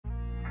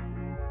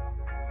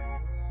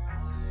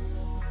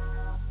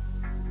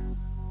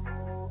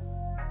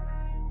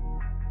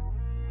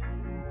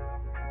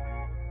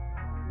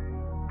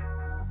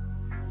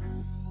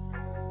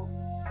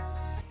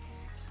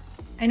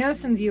I know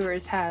some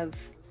viewers have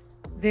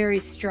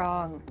very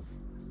strong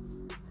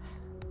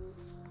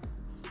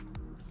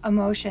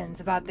emotions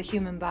about the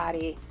human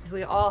body.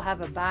 We all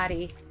have a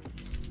body.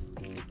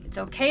 It's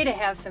okay to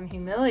have some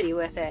humility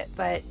with it,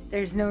 but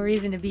there's no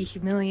reason to be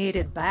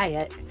humiliated by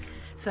it.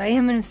 So I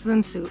am in a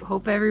swimsuit.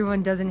 Hope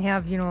everyone doesn't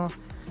have, you know,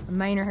 a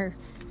minor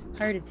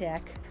heart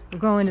attack. We're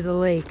going to the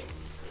lake.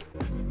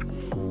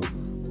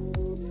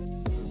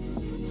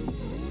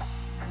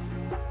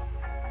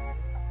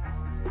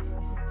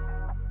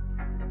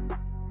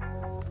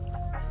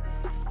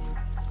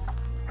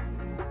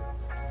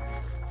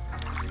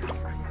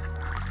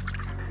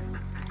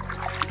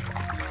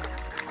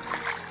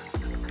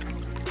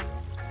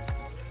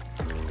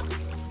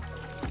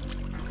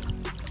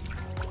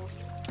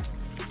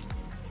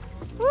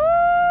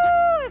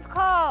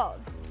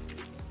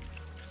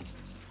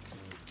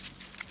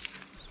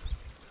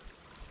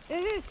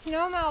 This is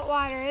snow melt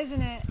water,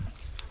 isn't it?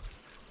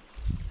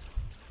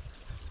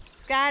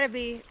 It's gotta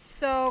be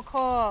so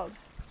cold.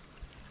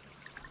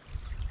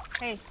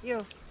 Hey,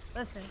 you,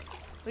 listen.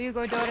 Will you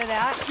go Dota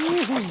that?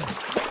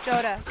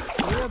 Dota.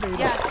 Yeah, baby.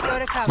 Yes,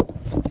 Dota come.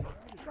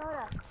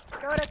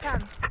 Dota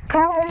come.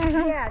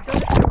 Yeah,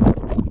 Dota come.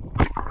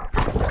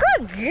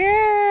 Good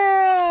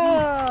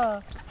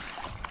girl!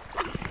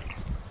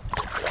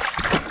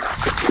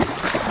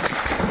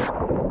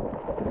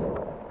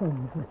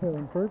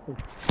 On purpose.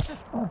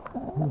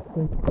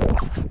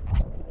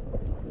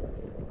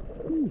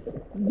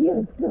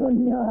 You're so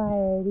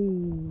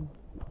naughty.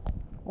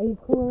 Are you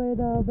cooler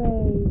though,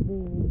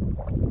 baby?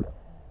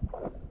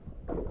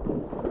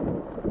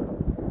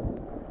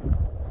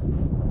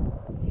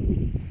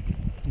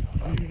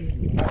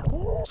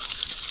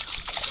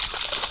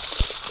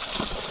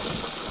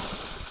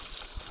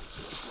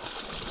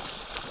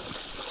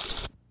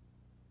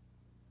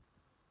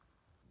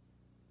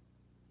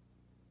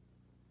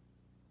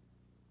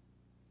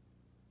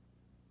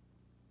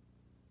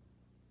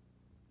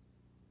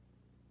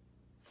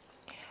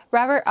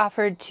 Robert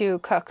offered to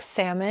cook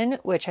salmon,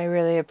 which I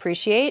really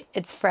appreciate.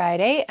 It's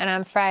Friday, and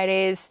on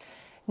Fridays,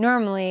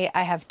 normally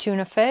I have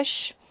tuna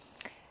fish.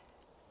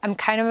 I'm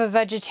kind of a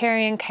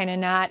vegetarian, kind of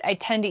not. I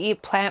tend to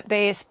eat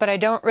plant-based, but I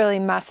don't really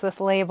mess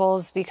with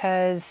labels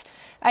because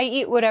I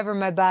eat whatever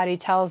my body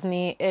tells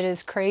me it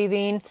is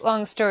craving.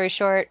 Long story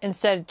short,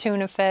 instead of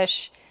tuna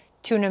fish,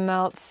 tuna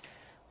melts,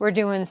 we're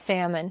doing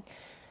salmon.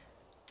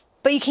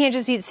 But you can't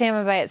just eat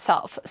salmon by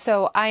itself.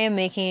 So I am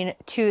making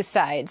two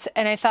sides.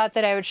 And I thought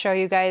that I would show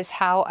you guys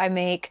how I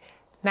make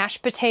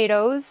mashed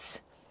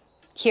potatoes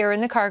here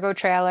in the cargo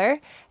trailer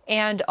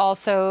and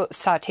also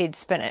sauteed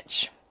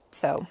spinach.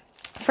 So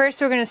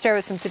first we're going to start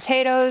with some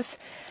potatoes.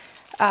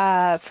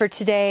 For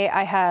today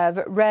I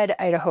have red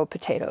Idaho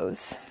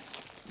potatoes.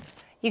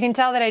 You can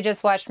tell that I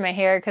just washed my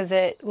hair because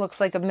it looks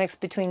like a mix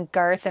between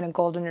Garth and a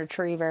golden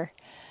retriever.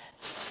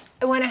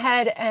 I went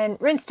ahead and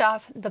rinsed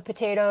off the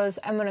potatoes.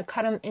 I'm going to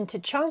cut them into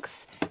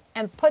chunks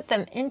and put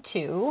them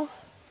into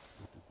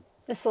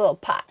this little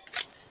pot.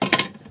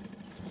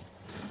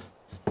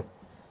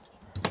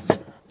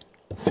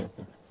 I'm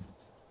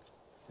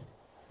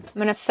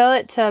going to fill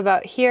it to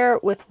about here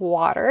with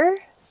water.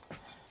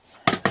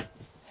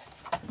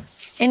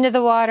 Into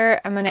the water,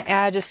 I'm going to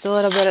add just a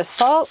little bit of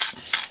salt,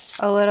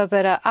 a little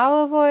bit of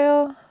olive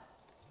oil.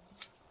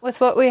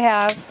 With what we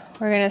have,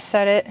 we're going to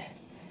set it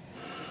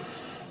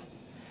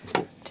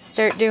to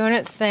start doing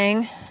its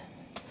thing.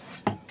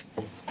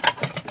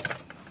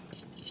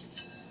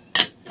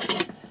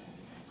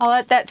 I'll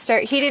let that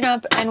start heating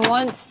up, and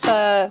once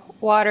the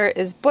water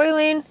is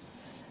boiling,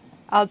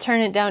 I'll turn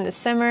it down to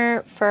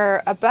simmer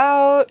for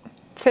about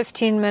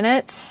 15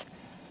 minutes,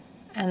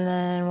 and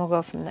then we'll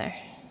go from there.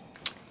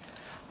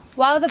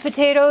 While the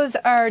potatoes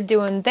are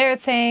doing their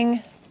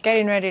thing,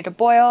 getting ready to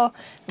boil,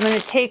 I'm going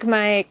to take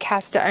my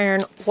cast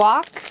iron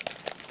wok,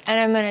 and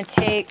I'm going to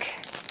take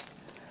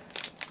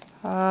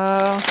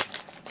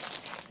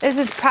this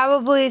is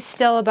probably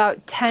still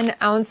about 10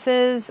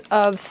 ounces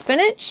of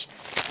spinach,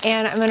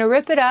 and I'm going to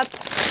rip it up,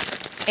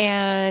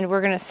 and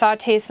we're going to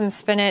saute some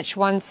spinach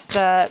once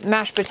the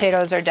mashed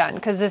potatoes are done,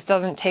 because this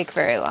doesn't take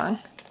very long.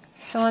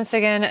 So once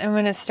again, I'm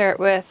going to start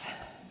with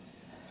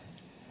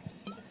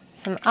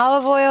some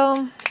olive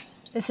oil.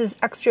 This is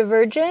extra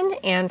virgin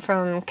and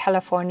from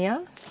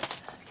California.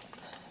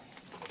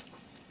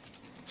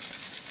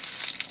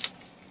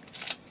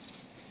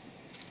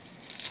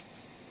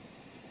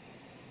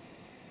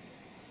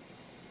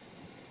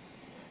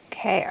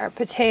 Okay, our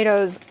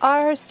potatoes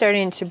are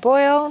starting to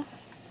boil,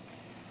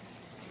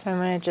 so I'm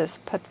going to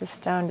just put this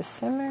down to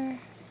simmer. I'm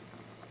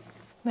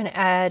going to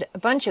add a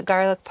bunch of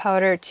garlic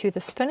powder to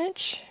the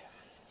spinach.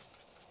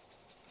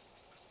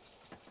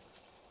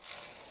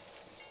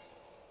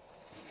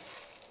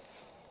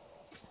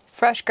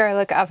 Fresh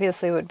garlic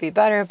obviously would be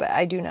better, but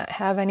I do not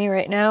have any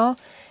right now,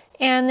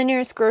 and the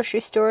nearest grocery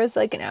store is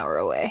like an hour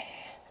away,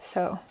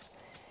 so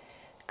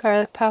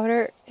garlic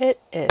powder it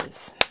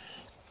is.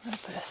 A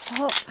little bit of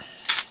salt.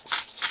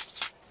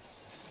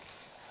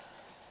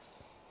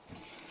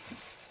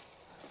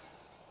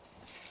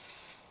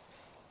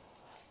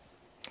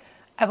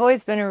 I've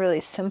always been a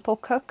really simple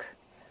cook,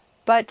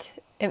 but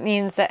it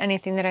means that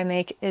anything that I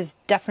make is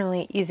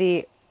definitely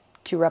easy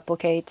to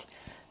replicate.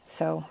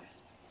 So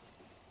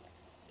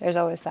there's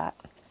always that.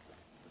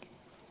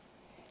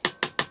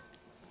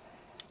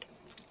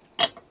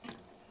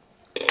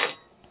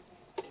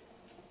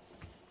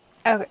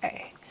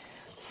 Okay,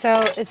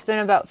 so it's been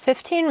about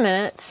 15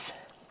 minutes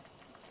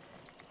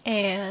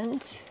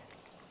and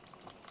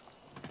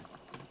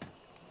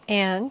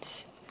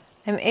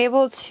I'm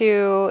able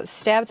to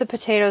stab the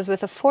potatoes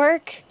with a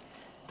fork,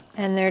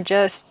 and they're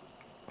just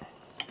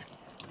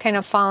kind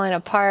of falling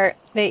apart.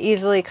 They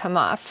easily come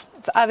off.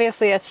 It's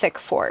obviously a thick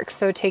fork,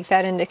 so take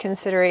that into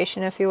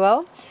consideration if you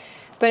will.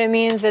 But it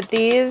means that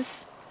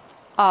these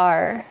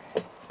are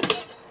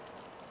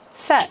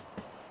set.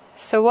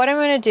 So what I'm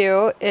going to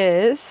do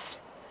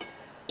is,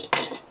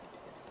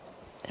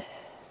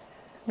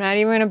 I'm not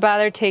even going to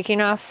bother turning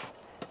off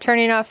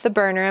the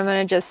burner. I'm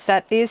going to just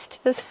set these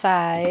to the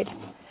side,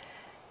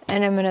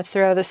 and I'm going to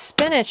throw the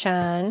spinach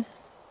on.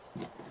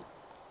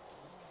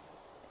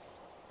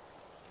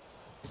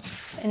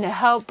 And to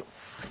help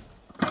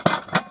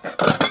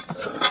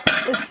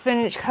the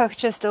spinach cook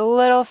just a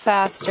little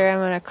faster, I'm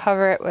going to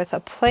cover it with a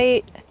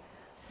plate.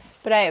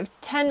 But I have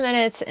 10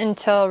 minutes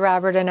until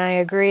Robert and I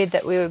agreed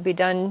that we would be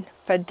done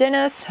for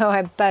dinner, so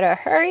I better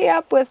hurry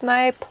up with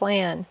my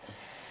plan.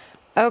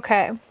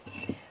 Okay,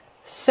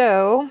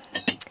 so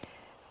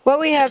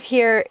what we have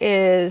here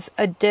is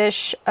a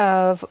dish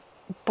of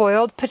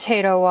boiled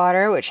potato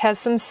water, which has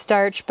some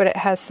starch, but it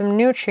has some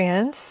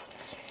nutrients.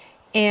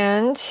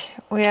 And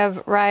we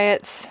have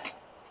Riot's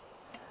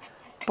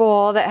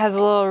bowl that has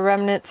a little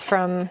remnants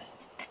from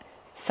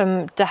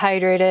some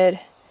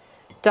dehydrated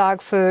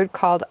dog food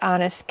called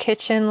Honest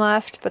Kitchen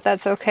left, but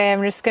that's okay.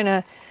 I'm just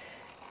gonna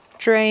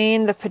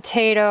drain the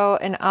potato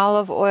and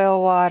olive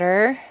oil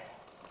water.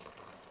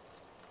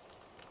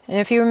 And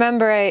if you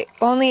remember, I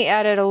only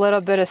added a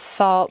little bit of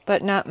salt,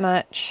 but not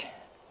much.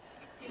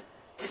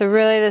 So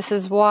really this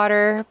is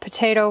water,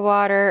 potato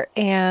water,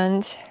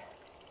 and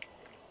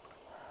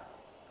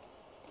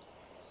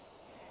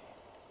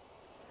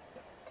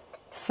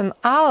some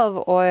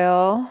olive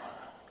oil.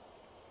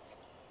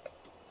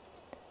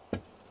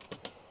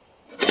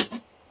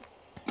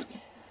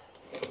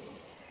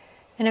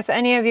 And if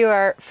any of you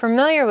are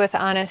familiar with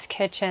Honest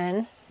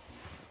Kitchen,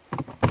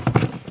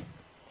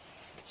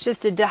 it's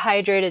just a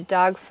dehydrated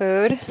dog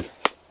food.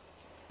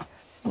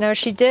 Now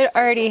she did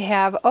already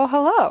have, oh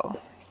hello,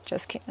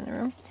 just came in the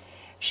room.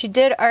 She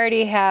did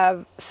already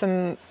have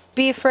some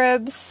beef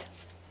ribs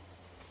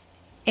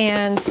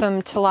and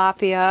some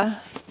tilapia.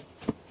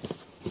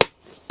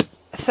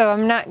 So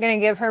I'm not going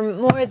to give her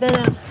more than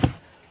a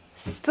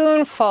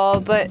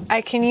spoonful, but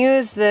I can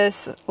use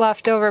this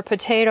leftover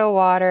potato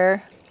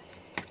water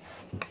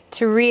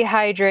to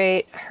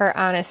rehydrate her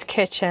Honest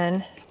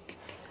Kitchen,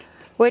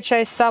 which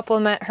I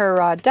supplement her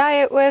raw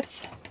diet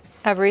with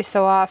every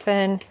so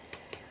often.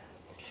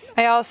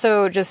 I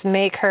also just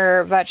make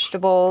her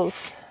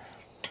vegetables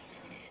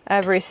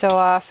every so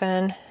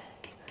often.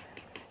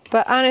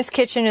 But Honest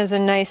Kitchen is a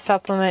nice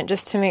supplement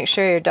just to make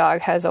sure your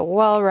dog has a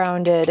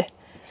well-rounded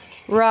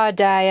raw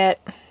diet,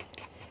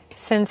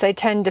 since I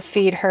tend to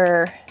feed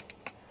her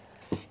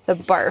the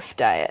barf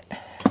diet.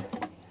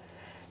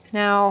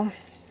 Now,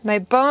 my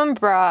bone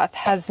broth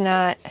has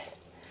not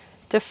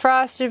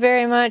defrosted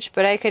very much,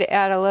 but I could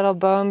add a little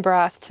bone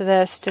broth to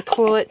this to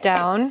cool it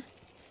down.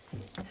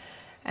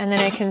 And then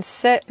I can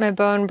set my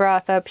bone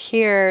broth up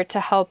here to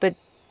help it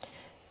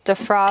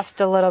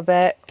defrost a little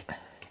bit.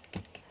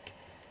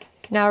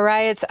 Now,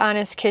 Riot's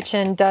Honest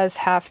Kitchen does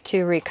have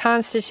to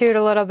reconstitute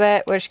a little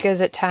bit, which gives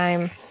it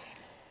time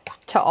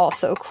to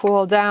also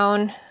cool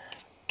down.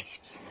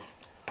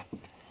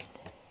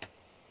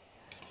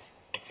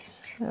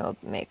 It'll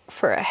make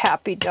for a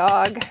happy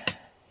dog,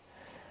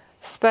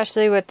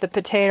 especially with the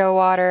potato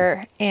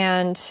water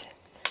and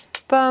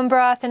bone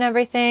broth and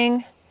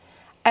everything.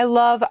 I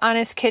love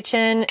Honest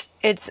Kitchen.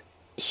 It's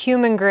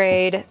human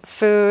grade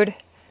food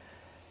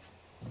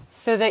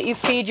so that you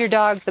feed your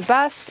dog the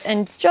best.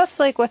 And just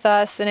like with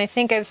us, and I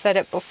think I've said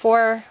it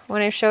before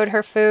when I showed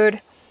her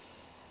food,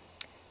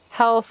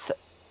 health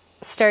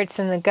starts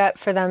in the gut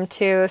for them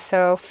too.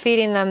 So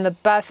feeding them the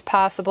best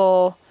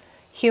possible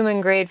human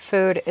grade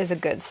food is a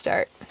good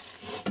start.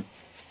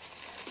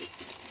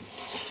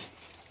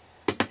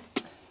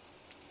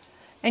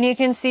 And you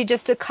can see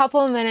just a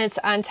couple minutes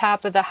on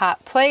top of the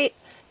hot plate,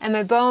 and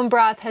my bone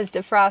broth has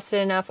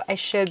defrosted enough I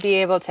should be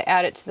able to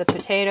add it to the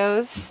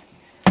potatoes.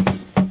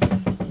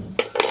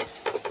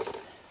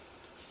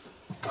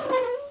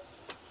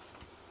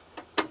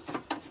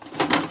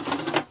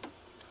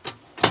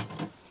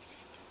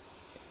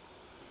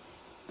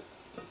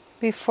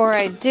 Before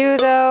I do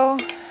though,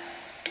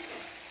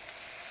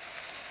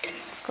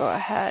 let's go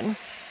ahead.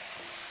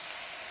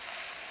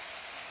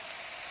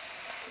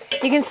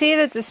 You can see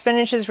that the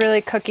spinach is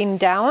really cooking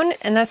down,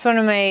 and that's one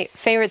of my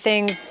favorite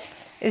things,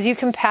 is you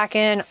can pack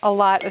in a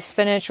lot of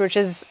spinach, which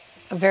is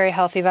a very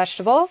healthy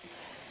vegetable.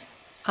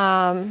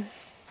 Because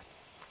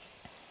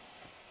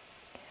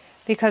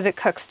because it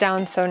cooks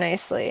down so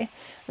nicely.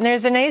 And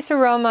there's a nice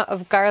aroma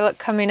of garlic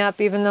coming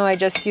up, even though I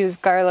just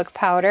used garlic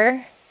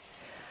powder.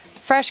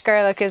 Fresh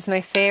garlic is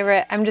my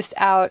favorite. I'm just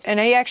out,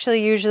 and I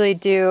actually usually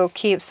do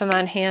keep some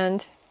on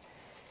hand,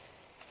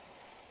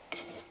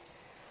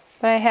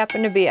 but I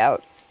happen to be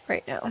out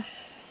right now.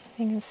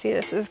 You can see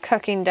this is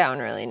cooking down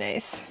really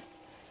nice.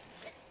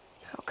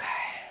 Okay.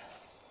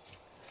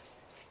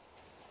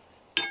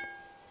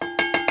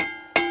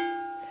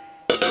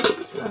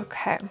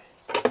 Okay.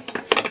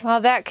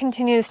 While that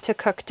continues to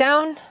cook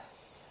down,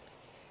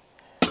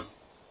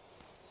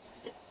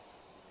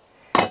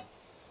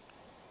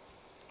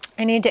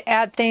 I need to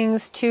add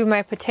things to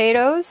my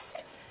potatoes,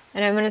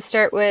 and I'm going to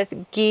start with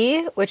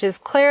ghee, which is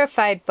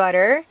clarified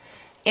butter,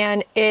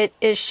 and it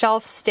is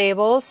shelf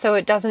stable, so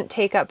it doesn't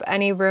take up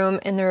any room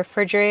in the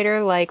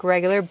refrigerator like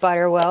regular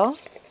butter will.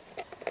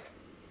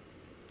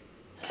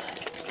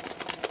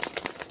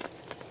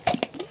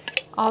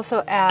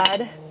 Also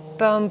add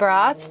bone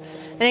broth,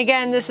 and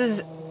again, this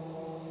is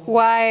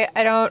why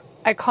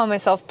I call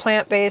myself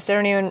plant-based. I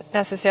don't even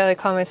necessarily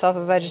call myself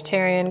a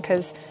vegetarian,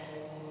 because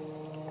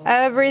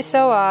every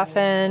so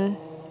often,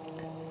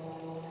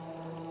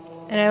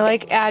 and I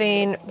like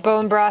adding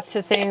bone broth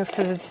to things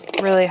because it's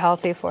really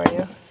healthy for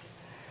you.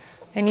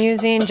 And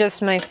using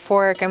just my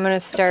fork, I'm going to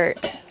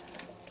start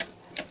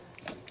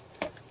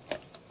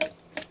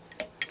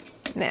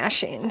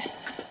mashing.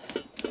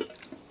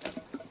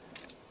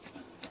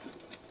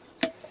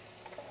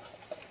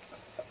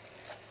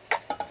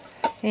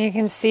 And you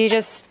can see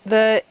just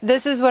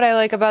this is what I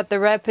like about the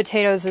red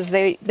potatoes, is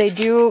they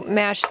do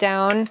mash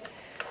down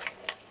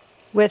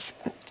with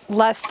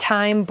less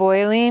time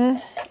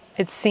boiling,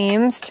 it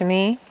seems to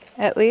me,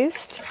 at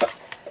least.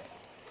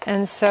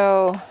 And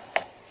so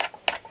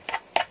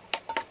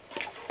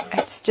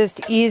it's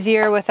just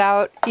easier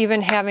without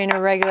even having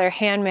a regular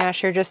hand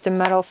masher, just a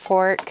metal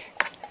fork.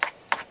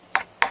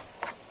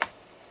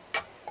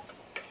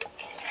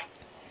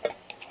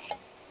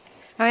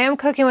 I am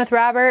cooking with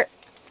Robert,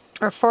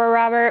 or for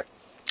Robert,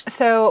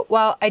 so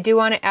while I do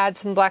want to add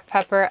some black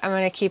pepper, I'm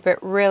going to keep it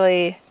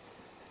really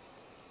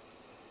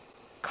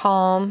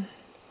calm.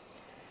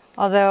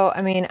 Although,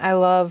 I mean, I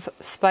love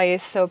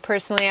spice, so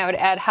personally I would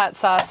add hot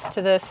sauce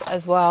to this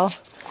as well.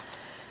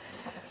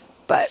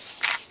 But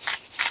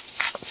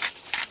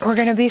we're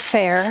going to be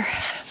fair.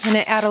 I'm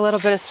going to add a little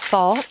bit of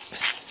salt.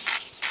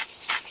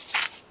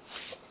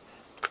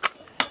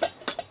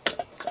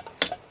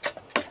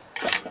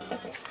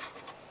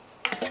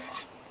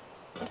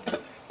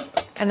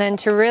 And then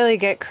to really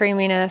get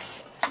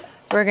creaminess,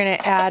 we're going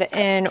to add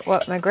in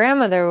what my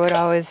grandmother would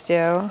always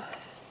do.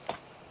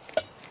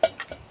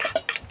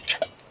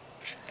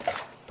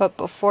 But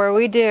before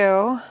we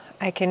do,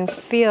 I can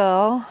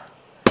feel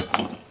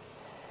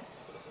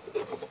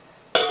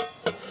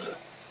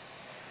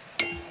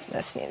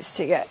this needs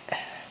to get,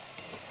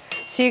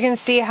 so you can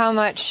see how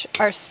much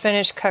our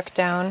spinach cooked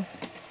down.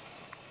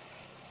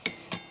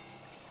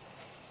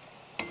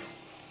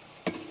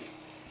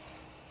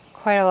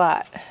 Quite a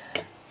lot.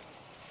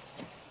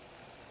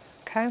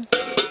 Okay.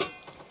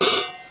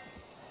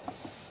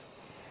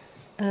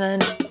 And then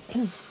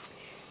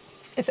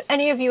if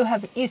any of you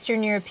have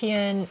Eastern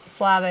European,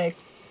 Slavic,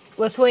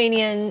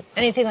 Lithuanian,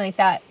 anything like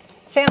that,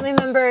 family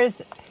members,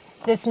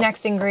 this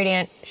next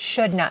ingredient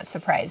should not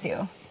surprise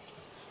you.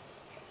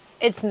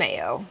 It's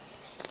mayo.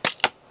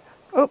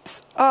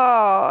 Oops.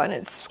 Oh, and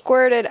it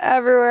squirted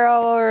everywhere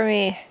all over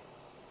me.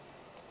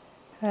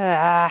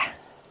 Ah.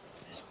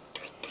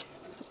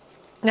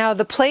 Now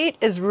the plate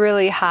is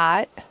really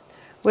hot,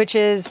 which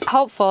is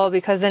helpful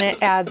because then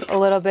it adds a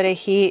little bit of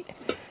heat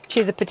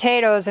to the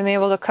potatoes. I'm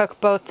able to cook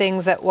both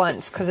things at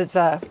once because it's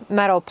a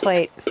metal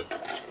plate.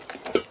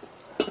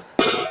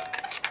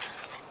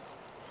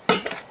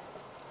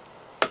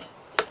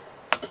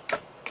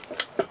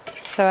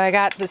 So I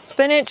got the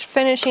spinach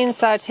finishing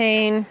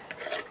sauteing.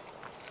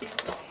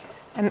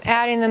 I'm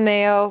adding the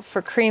mayo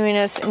for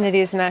creaminess into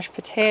these mashed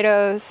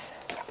potatoes.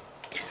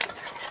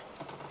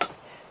 I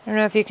don't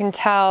know if you can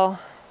tell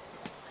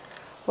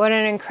what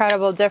an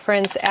incredible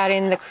difference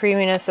adding the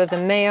creaminess of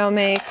the mayo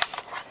makes.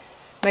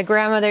 My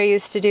grandmother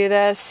used to do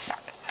this.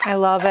 I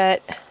love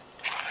it.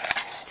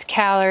 It's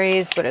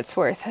calories, but it's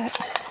worth it.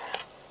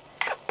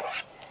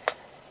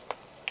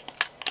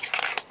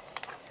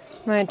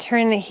 I'm going to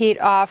turn the heat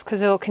off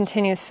because it will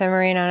continue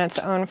simmering on its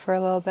own for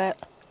a little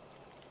bit.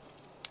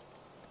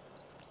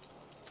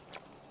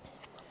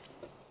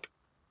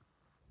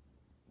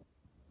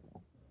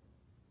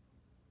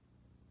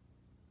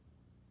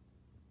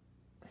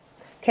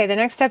 Okay, the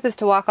next step is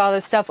to walk all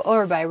this stuff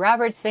over by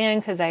Robert's van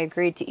because I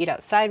agreed to eat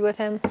outside with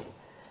him,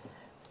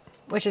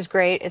 which is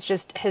great. It's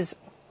just his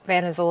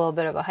van is a little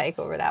bit of a hike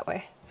over that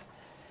way.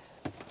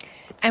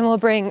 And we'll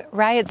bring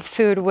Riot's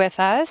food with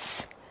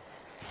us,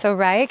 so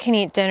Riot can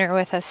eat dinner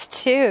with us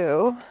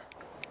too.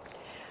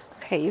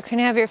 Okay, you can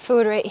have your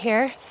food right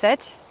here.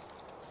 Sit.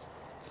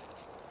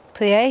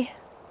 Plie.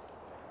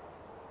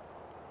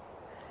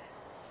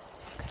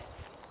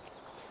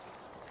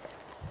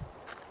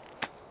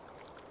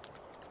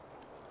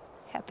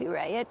 Happy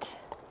Riot.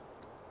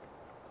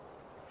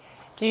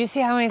 Did you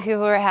see how many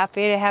people were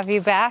happy to have you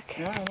back?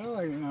 Yeah, I know.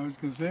 I was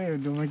going to say,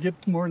 don't I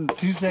get more than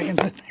 2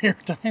 seconds of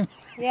airtime?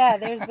 Yeah,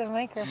 there's the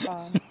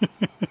microphone.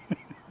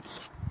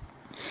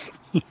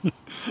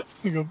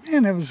 I go,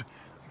 man, that was,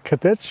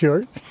 cut that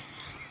short.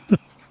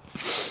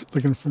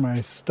 Looking for my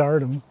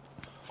stardom.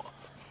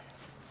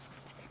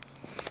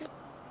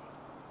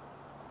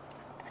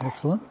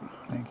 Excellent.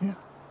 Thank you.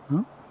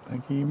 Oh,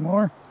 thank you even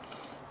more.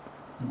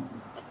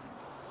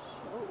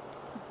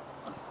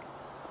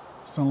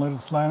 Just don't let it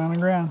slide on the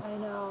ground. I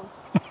know.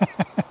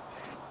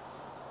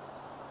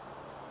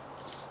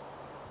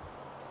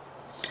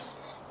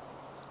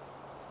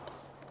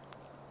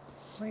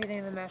 What do you think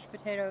of the mashed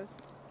potatoes?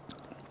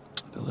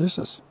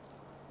 Delicious.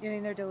 You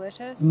think they're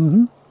delicious?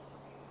 Mm-hmm.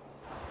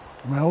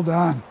 Well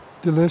done.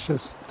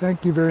 Delicious.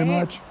 Thank you very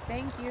much.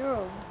 Thank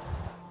you.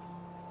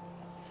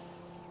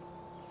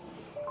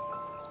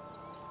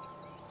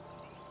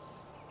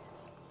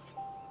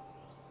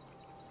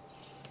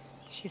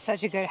 She's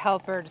such a good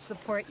helper to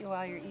support you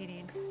while you're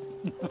eating.